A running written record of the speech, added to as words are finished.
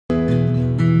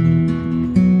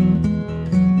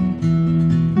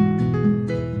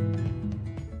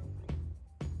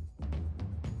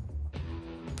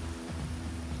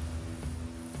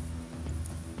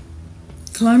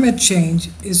climate change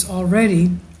is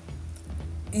already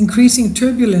increasing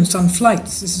turbulence on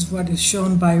flights. This is what is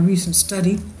shown by a recent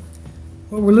study.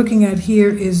 What we're looking at here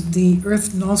is the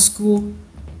EarthNullschool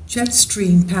jet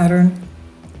stream pattern,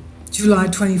 July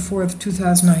 24th,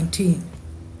 2019.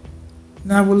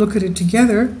 Now we'll look at it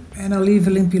together, and I'll leave a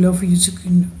link below for you so you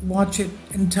can watch it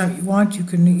anytime you want. You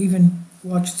can even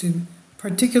watch the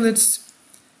particulates.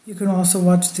 You can also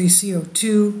watch the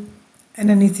CO2 and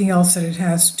anything else that it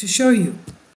has to show you.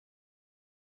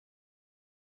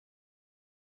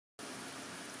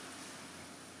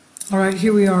 All right,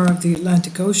 here we are at the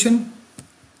Atlantic Ocean,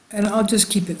 and I'll just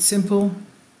keep it simple.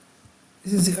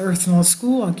 This is the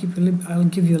EarthNullschool. I'll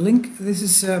give you a link. This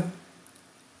is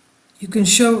you can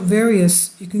show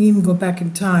various. You can even go back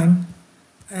in time,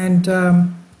 and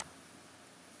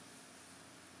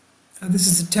this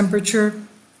is the temperature.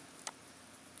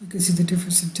 You can see the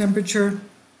difference in temperature.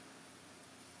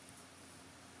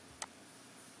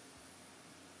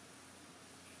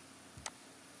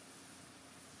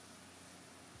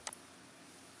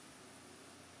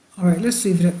 All right, let's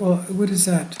leave it at, well, what is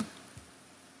that?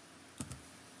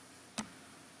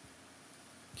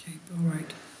 Okay, all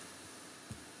right.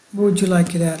 What would you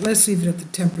like it at? Let's leave it at the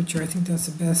temperature. I think that's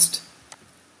the best.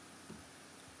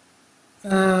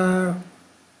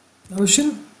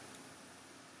 Ocean.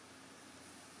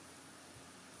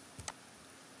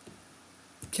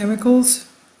 Chemicals.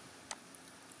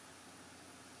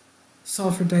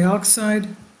 Sulfur dioxide.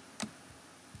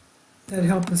 That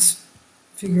helps us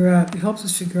figure out. It helps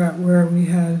us figure out where we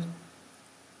have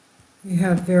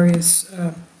various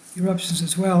eruptions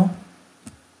as well.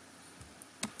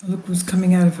 Look what's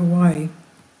coming out of Hawaii.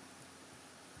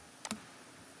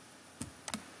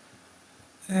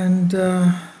 And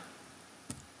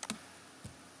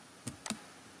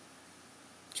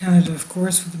Canada, of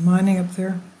course, with the mining up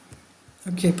there.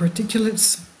 Okay,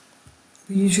 particulates.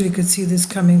 We usually could see this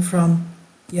coming from,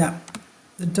 yeah,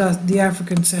 the dust, the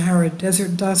African Sahara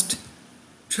desert dust,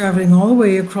 traveling all the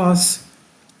way across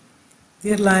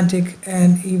the Atlantic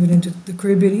and even into the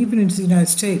Caribbean, even into the United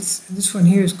States. And this one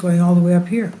here is going all the way up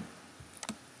here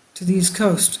to the East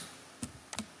Coast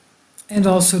and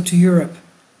also to Europe.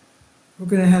 We're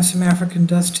going to have some African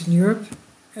dust in Europe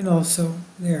and also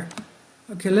there.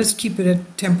 Okay, let's keep it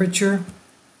at temperature.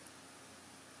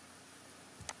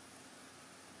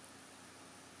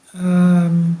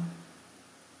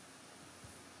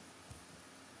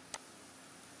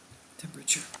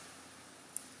 Temperature.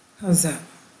 How's that?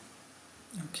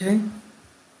 Okay.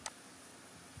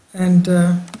 And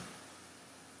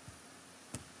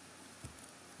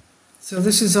so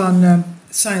this is on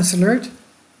Science Alert.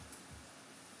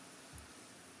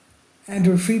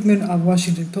 Andrew Friedman of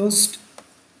Washington Post.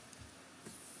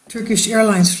 Turkish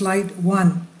Airlines Flight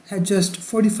 1 had just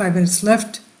 45 minutes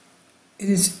left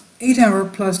in its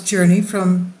 8-hour-plus journey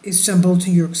from Istanbul to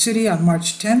New York City on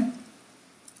March 10,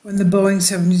 when the Boeing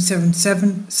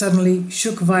 777 suddenly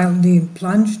shook violently and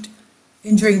plunged,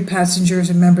 injuring passengers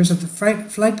and members of the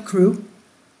flight crew.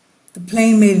 The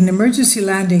plane made an emergency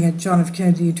landing at John F.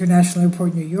 Kennedy International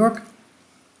Airport, New York,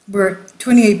 where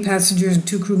 28 passengers and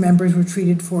 2 crew members were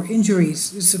treated for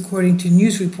injuries. This is according to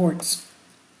news reports.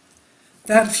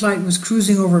 That flight was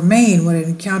cruising over Maine when it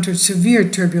encountered severe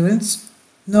turbulence,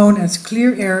 known as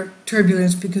clear air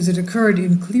turbulence because it occurred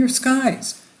in clear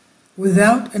skies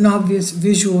without an obvious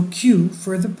visual cue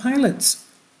for the pilots.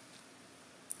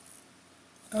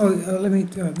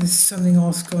 This is something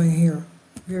else going here.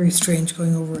 Very strange,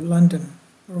 going over London,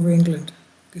 over England.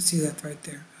 You can see that right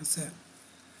there. How's that?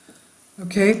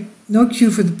 Okay, no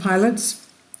cue for the pilots.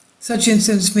 Such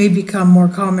incidents may become more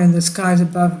common in the skies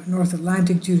above North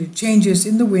Atlantic due to changes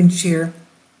in the wind shear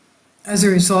as a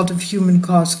result of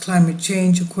human-caused climate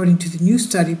change, according to the new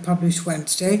study published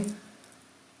Wednesday.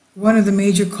 One of the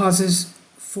major causes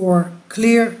for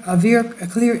clear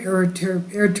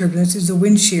air turbulence is the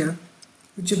wind shear,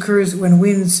 which occurs when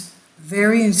winds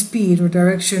vary in speed or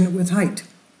direction with height.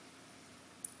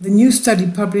 The new study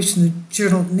published in the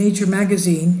journal Nature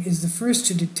magazine is the first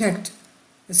to detect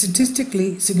a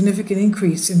statistically significant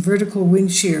increase in vertical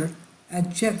wind shear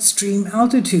at jet stream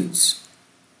altitudes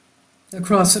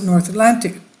across the North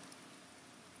Atlantic.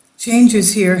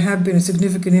 Changes here have been a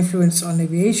significant influence on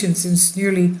aviation since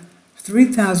nearly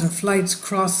 3,000 flights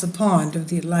cross the pond of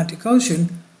the Atlantic Ocean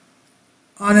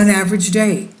on an average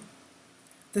day.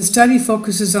 The study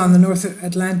focuses on the North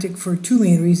Atlantic for 2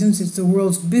 main reasons. It's the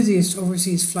world's busiest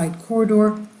overseas flight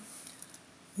corridor,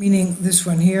 meaning this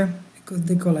one here.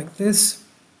 They go like this,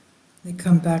 they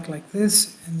come back like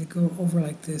this, and they go over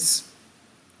like this.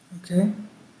 Okay?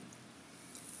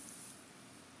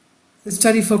 The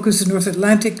study focused on the North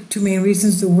Atlantic, two main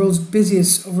reasons: the world's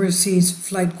busiest overseas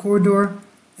flight corridor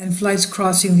and flights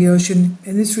crossing the ocean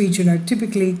in this region are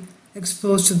typically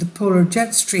exposed to the polar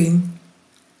jet stream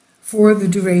for the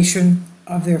duration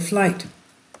of their flight,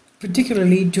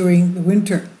 particularly during the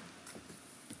winter.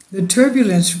 The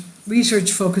turbulence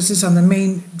research focuses on the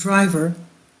main driver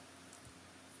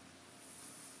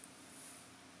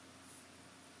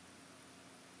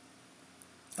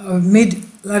of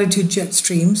mid-latitude jet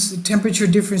streams, the temperature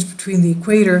difference between the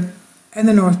equator and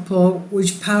the North Pole,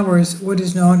 which powers what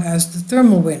is known as the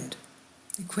thermal wind,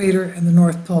 equator and the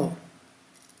North Pole.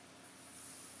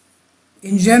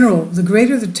 In general, the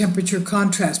greater the temperature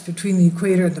contrast between the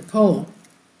equator and the pole,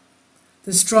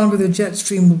 the stronger the jet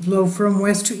stream will blow from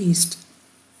west to east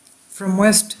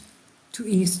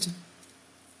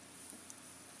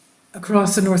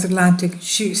across the North Atlantic,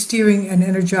 steering and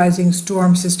energizing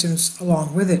storm systems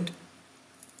along with it.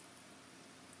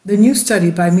 The new study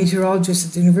by meteorologists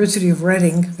at the University of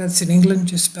Reading, that's in England,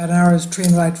 just about an hour's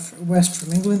train ride west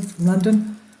from England, from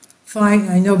London,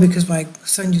 I know because my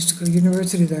son used to go to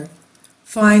university there,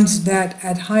 finds that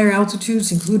at higher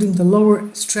altitudes, including the lower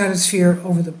stratosphere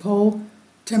over the pole,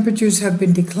 temperatures have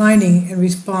been declining in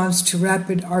response to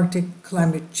rapid Arctic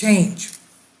climate change.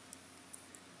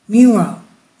 Meanwhile,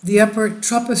 the upper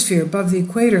troposphere above the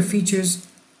equator features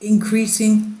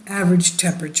increasing average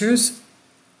temperatures.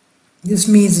 This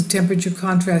means the temperature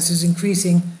contrast is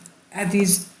increasing at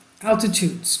these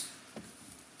altitudes.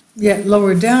 Yet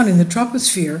lower down in the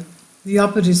troposphere, the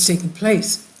opposite is taking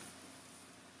place.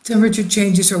 Temperature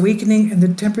changes are weakening and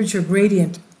the temperature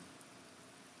gradient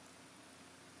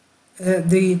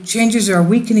the changes are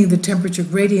weakening the temperature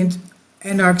gradient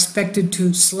and are expected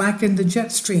to slacken the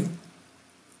jet stream.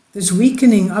 This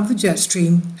weakening of the jet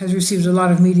stream has received a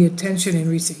lot of media attention in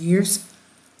recent years.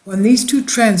 When these two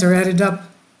trends are added up,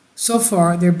 so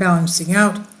far they're balancing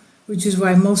out, which is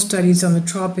why most studies on the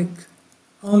tropic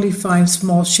only find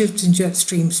small shifts in jet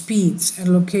stream speeds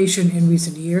and location in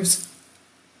recent years.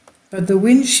 But the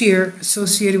wind shear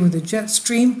associated with the jet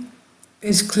stream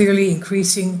is clearly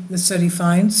increasing, the study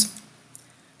finds.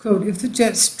 Quote, if the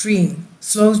jet stream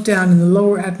slows down in the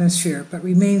lower atmosphere but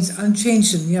remains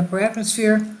unchanged in the upper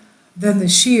atmosphere, then the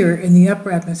shear in the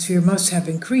upper atmosphere must have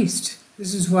increased.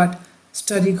 This is what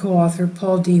study co-author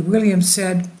Paul D. Williams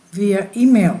said via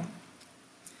email.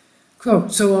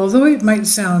 Quote, so although it might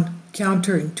sound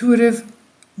counterintuitive,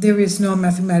 there is no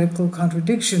mathematical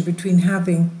contradiction between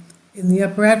having in the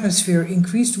upper atmosphere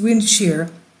increased wind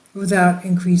shear without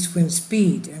increased wind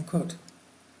speed, end quote.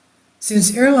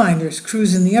 Since airliners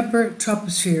cruise in the upper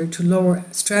troposphere to lower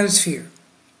stratosphere,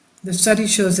 the study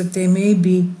shows that they may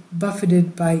be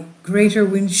buffeted by greater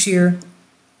wind shear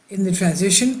in the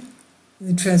transition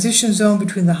zone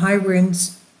between the high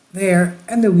winds there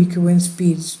and the weaker wind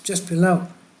speeds just below.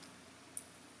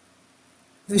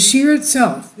 The shear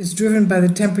itself is driven by the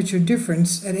temperature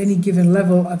difference at any given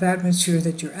level of atmosphere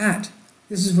that you're at.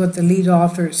 This is what the lead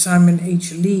author, Simon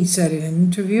H. Lee, said in an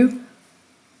interview.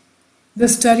 The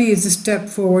study is a step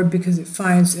forward because it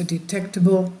finds a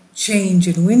detectable change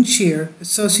in wind shear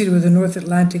associated with the North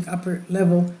Atlantic upper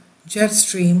level jet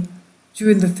stream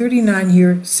during the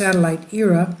 39-year satellite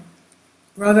era,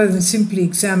 rather than simply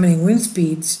examining wind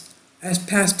speeds as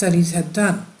past studies had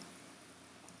done.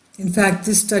 In fact,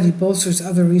 this study bolsters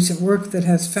other recent work that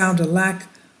has found a lack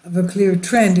of a clear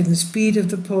trend in the speed of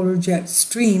the polar jet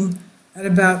stream at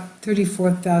about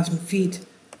 34,000 feet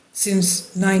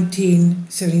since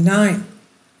 1979.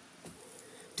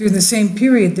 During the same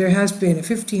period, there has been a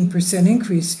 15%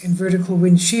 increase in vertical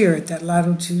wind shear at that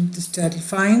latitude. The study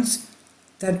finds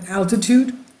that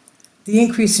altitude, the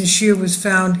increase in shear was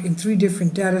found in 3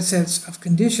 different data sets of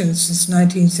conditions since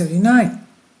 1979.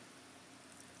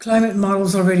 Climate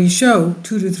models already show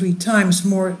 2 to 3 times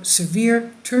more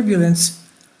severe turbulence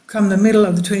come the middle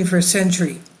of the 21st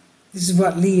century. This is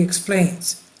what Lee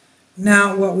explains.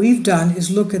 Now, what we've done is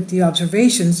look at the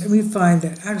observations, and we find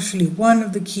that actually one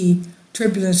of the key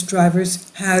turbulence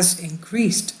drivers has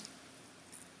increased.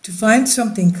 To find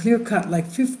something clear-cut like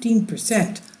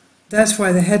 15%, that's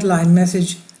why the headline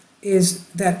message is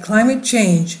that climate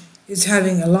change is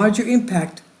having a larger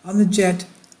impact on the jet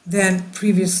than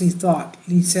previously thought,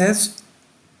 Lee says.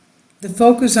 The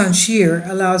focus on shear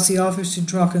allows the authors to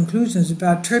draw conclusions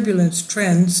about turbulence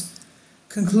trends,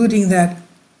 concluding that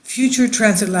future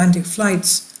transatlantic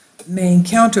flights may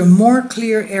encounter more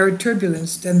clear air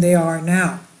turbulence than they are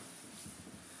now.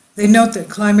 They note that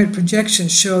climate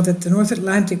projections show that the North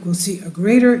Atlantic will see a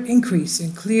greater increase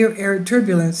in clear air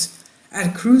turbulence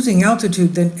at cruising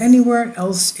altitude than anywhere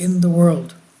else in the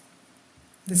world.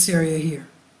 This area here,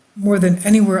 more than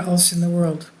anywhere else in the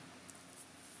world.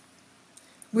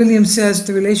 Williams says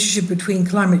the relationship between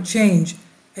climate change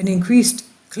and increased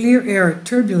clear air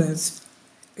turbulence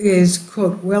is,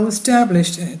 quote, well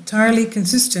established and entirely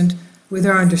consistent with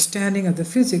our understanding of the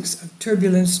physics of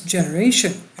turbulence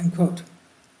generation, end quote.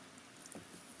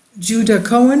 Judah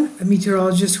Cohen, a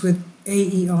meteorologist with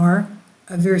AER,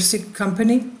 a Versic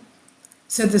company,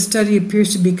 said the study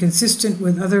appears to be consistent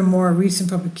with other more recent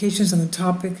publications on the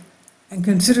topic and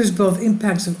considers both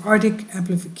impacts of Arctic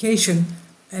amplification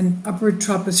and upper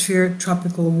troposphere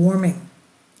tropical warming.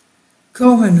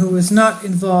 Cohen, who was not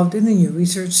involved in the new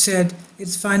research, said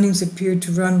its findings appeared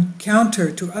to run counter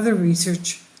to other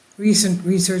recent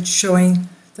research showing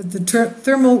that the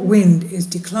thermal wind is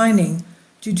declining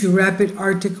due to rapid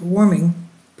Arctic warming,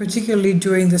 particularly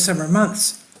during the summer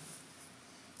months.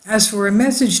 As for a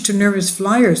message to nervous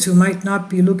flyers who might not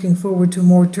be looking forward to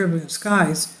more turbulent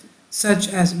skies, such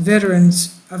as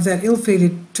veterans of that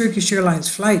ill-fated Turkish Airlines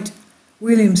flight,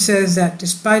 Williams says that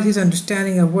despite his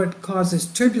understanding of what causes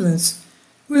turbulence,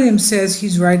 Williams says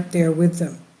he's right there with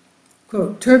them.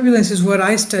 Quote, turbulence is what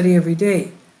I study every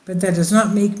day, but that does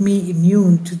not make me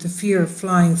immune to the fear of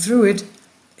flying through it.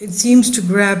 It seems to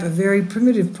grab a very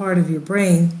primitive part of your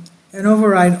brain and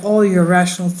override all your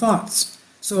rational thoughts.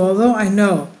 So although I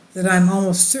know that I'm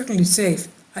almost certainly safe,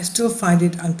 I still find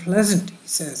it unpleasant, he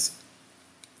says.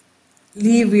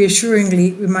 Lee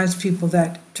reassuringly reminds people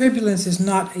that turbulence is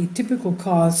not a typical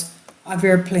cause of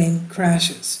airplane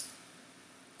crashes.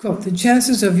 Quote, the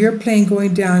chances of your plane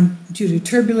going down due to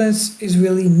turbulence is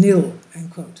really nil,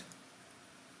 end quote.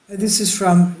 This is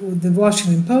from the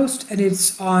Washington Post, and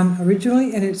it's on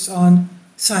originally, and it's on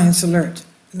Science Alert.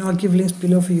 And I'll give links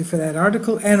below for you for that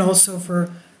article, and also for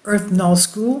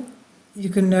EarthNullschool. You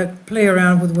can play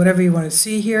around with whatever you want to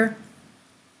see here.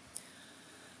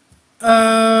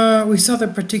 We saw the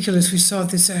particulates, we saw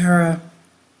the Sahara.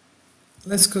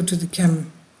 Let's go to the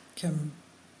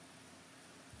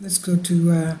let's go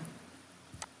to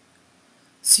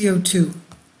CO2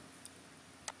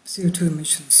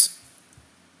 emissions.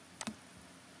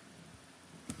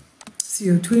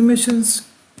 CO2 emissions,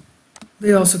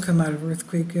 they also come out of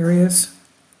earthquake areas.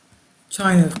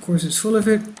 China, of course, is full of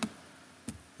it.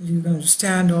 You can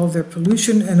understand all their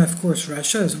pollution, and of course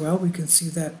Russia as well, we can see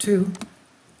that too.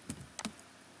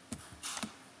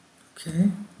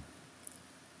 Okay,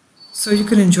 so you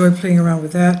can enjoy playing around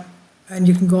with that, and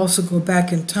you can also go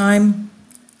back in time.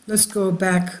 Let's go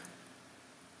back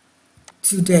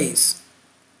 2 days.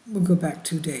 We'll go back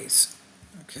 2 days.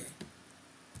 Okay.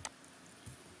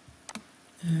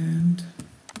 And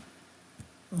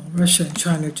well, Russia and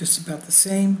China are just about the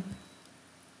same.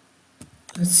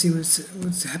 Let's see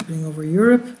what's happening over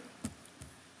Europe.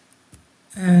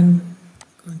 And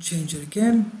go and change it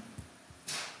again.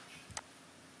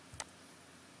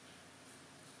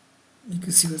 You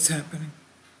can see what's happening.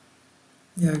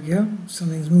 There we go.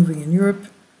 Something's moving in Europe.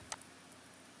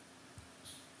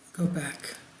 Go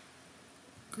back.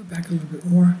 Go back a little bit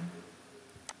more.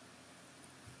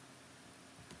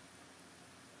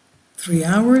 3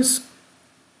 hours.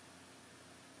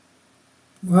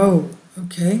 Whoa,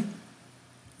 okay.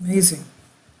 Amazing.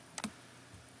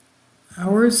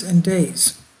 Hours and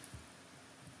days.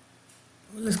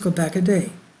 Well, let's go back a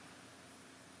day.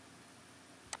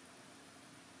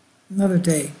 Another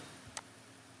day.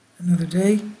 Another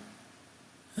day.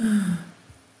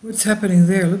 What's happening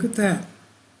there? Look at that.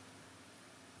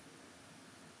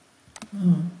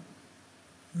 Oh,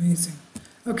 amazing.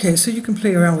 Okay, so you can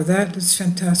play around with that. It's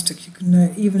fantastic. You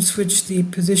can even switch the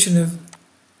position of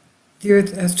the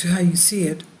Earth as to how you see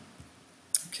it.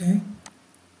 Okay.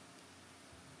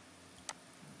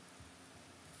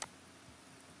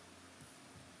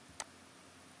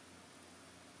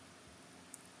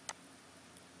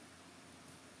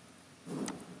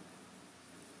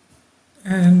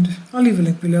 And I'll leave a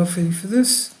link below for you for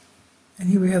this. And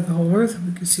here we have the whole Earth.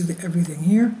 We can see everything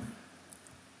here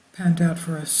panned out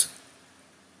for us.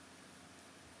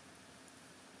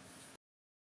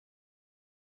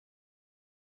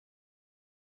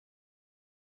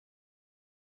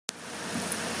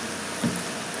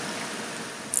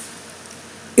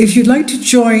 If you'd like to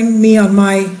join me on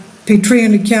my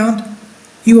Patreon account,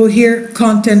 you will hear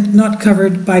content not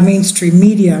covered by mainstream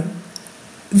media.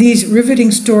 These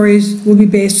riveting stories will be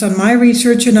based on my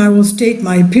research, and I will state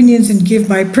my opinions and give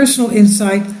my personal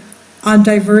insight on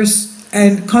diverse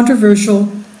and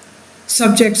controversial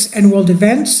subjects and world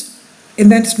events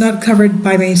not covered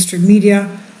by mainstream media,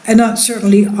 and not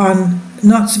supported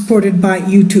by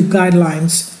YouTube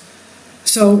guidelines.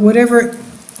 So whatever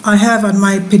I have on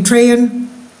my Patreon,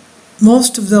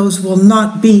 most of those will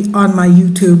not be on my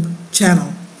YouTube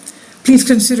channel. Please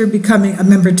consider becoming a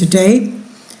member today.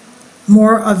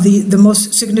 more of the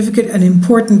most significant and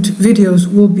important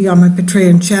videos will be on my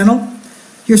Patreon channel.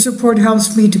 Your support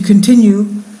helps me to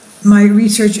continue my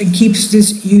research and keeps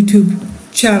this YouTube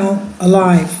channel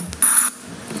alive.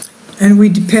 And we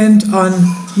depend on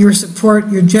your support,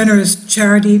 your generous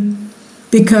charity,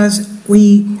 because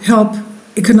we help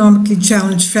economically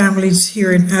challenged families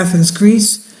here in Athens,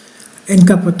 Greece, in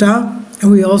Kapota, and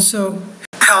we also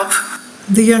help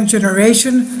the young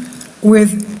generation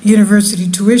with university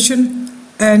tuition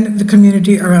and the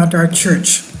community around our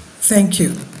church. Thank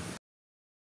you.